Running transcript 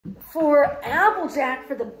For Applejack,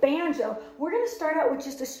 for the banjo, we're going to start out with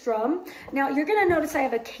just a strum. Now, you're going to notice I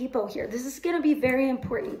have a capo here. This is going to be very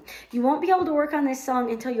important. You won't be able to work on this song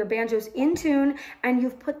until your banjo's in tune and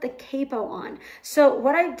you've put the capo on. So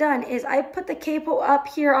what I've done is I put the capo up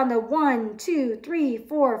here on the 1, 2, 3,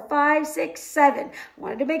 4, 5, 6, 7.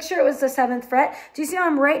 Wanted to make sure it was the 7th fret. Do you see how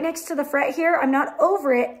I'm right next to the fret here? I'm not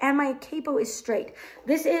over it and my capo is straight.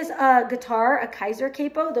 This is a guitar, a Kaiser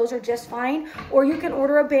capo. Those are just fine. Or you can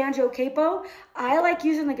order a banjo capo. I like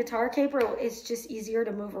using the guitar capo. It's just easier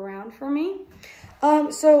to move around for me.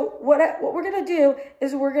 So what we're going to do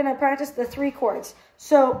is we're going to practice the 3 chords.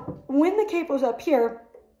 So when the capo's up here,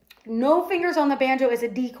 no fingers on the banjo is a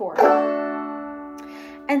D chord.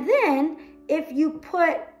 And then if you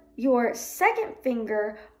put your 2nd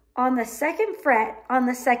finger on the 2nd fret on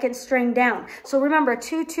the 2nd string down. So remember,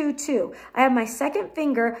 2, 2, 2. I have my 2nd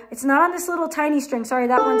finger. It's not on this little tiny string. Sorry,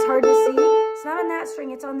 that one's hard to see. It's not on that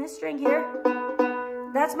string. It's on this string here.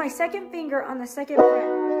 That's my 2nd finger on the 2nd fret.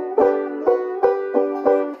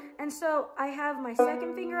 And so I have my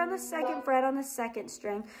 2nd finger on the 2nd fret on the 2nd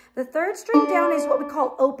string. The 3rd string down is what we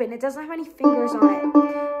call open. It doesn't have any fingers on it.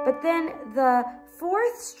 But then the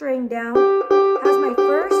 4th string down has my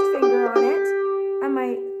 1st finger on it. And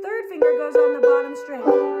my 3rd finger goes on the bottom string.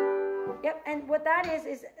 Yep, and what that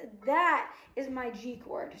is that is my G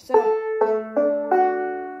chord. So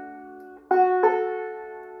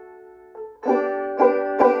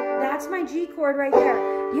that's my G chord right there.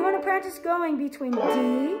 You want to practice going between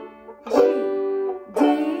D, G, D,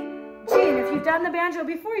 G. And if you've done the banjo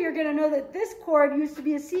before, you're going to know that this chord used to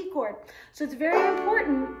be a C chord. So it's very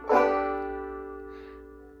important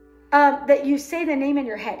that you say the name in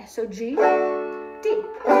your head. So G, D.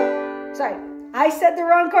 Sorry, I said the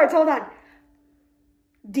wrong chords. Hold on.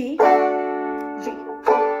 D, G,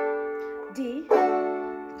 D,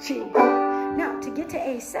 G. Now, to get to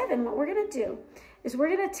A7, what we're going to do is we're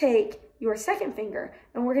going to take your 2nd finger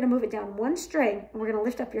and we're going to move it down 1 string and we're going to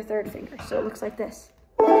lift up your 3rd finger. So it looks like this.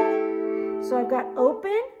 So I've got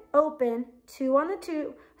open, open, 2 on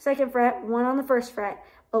the 2nd fret, 1 on the 1st fret,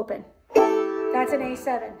 open. That's an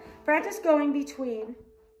A7. Practice going between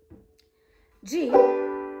G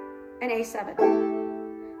and A7.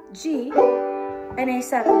 G and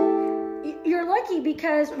A7. You're lucky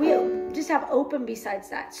because we just have open besides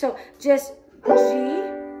that. So just G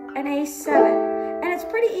and A7. And it's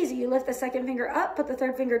pretty easy. You lift the 2nd finger up, put the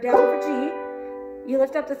 3rd finger down for G. You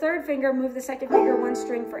lift up the 3rd finger, move the 2nd finger 1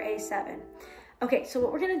 string for A7. Okay, so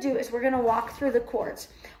what we're going to do is we're going to walk through the chords.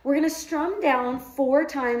 We're going to strum down 4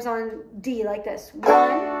 times on D like this. 1,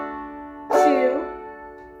 2,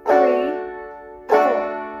 3,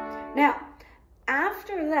 4. Now,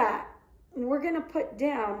 after that, we're going to put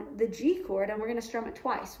down the G chord and we're going to strum it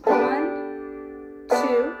twice. 1,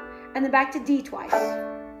 2, and then back to D twice.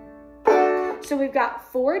 So we've got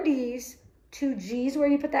 4 Ds, 2 Gs where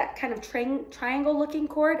you put that kind of triangle looking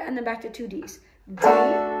chord, and then back to 2 Ds. D, 2,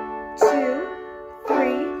 3,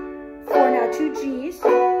 4. Now 2 Gs,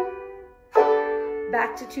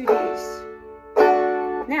 back to 2 Ds.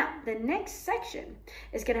 Now, the next section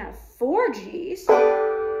is going to have 4 Gs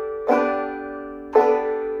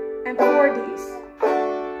and 4 Ds.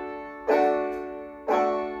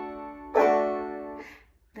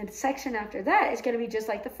 The section after that is going to be just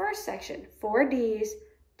like the first section. 4 Ds,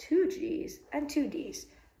 2 Gs, and 2 Ds.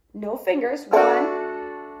 No fingers.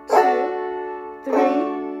 1, 2, 3,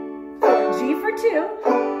 4. G for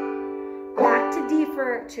 2. Back to D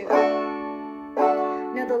for 2.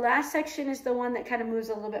 Now the last section is the one that kind of moves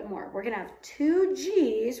a little bit more. We're going to have 2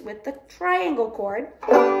 Gs with the triangle chord.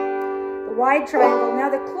 The wide triangle. Now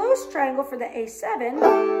the close triangle for the A7.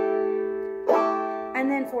 And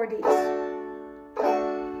then 4 Ds.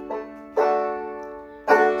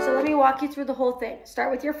 Let me walk you through the whole thing.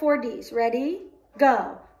 Start with your 4 Ds. Ready?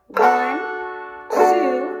 Go. 1,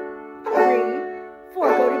 2, 3,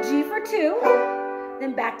 4. Go to G for 2,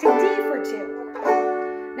 then back to D for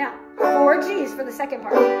 2. Now, 4 Gs for the second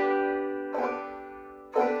part.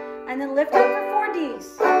 And then lift up for 4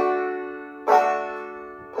 Ds.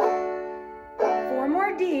 4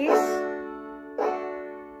 more Ds.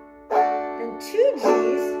 Then 2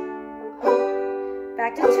 Gs.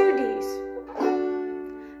 Back to 2 Ds.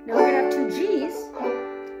 Now we're going to have 2 Gs,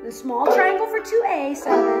 the small triangle for 2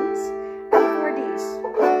 A7s, and 4 Ds.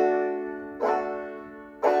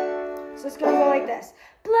 So it's going to go like this.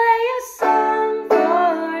 Play a song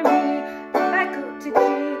for me, back up to G,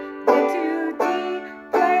 then to D.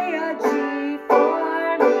 Play a G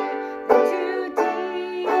for me, then to D.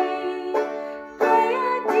 Play a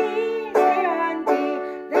D, stay on D,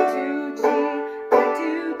 then to G, back to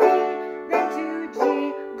D, then to G,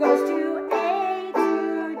 goes to A, to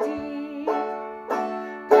D.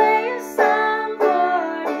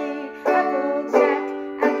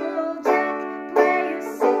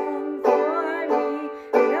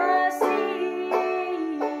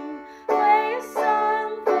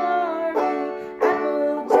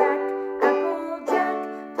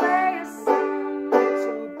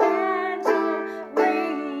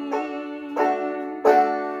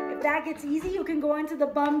 that gets easy, you can go into the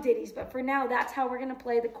bum ditties. But for now, that's how we're going to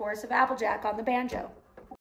play the chorus of Applejack on the banjo.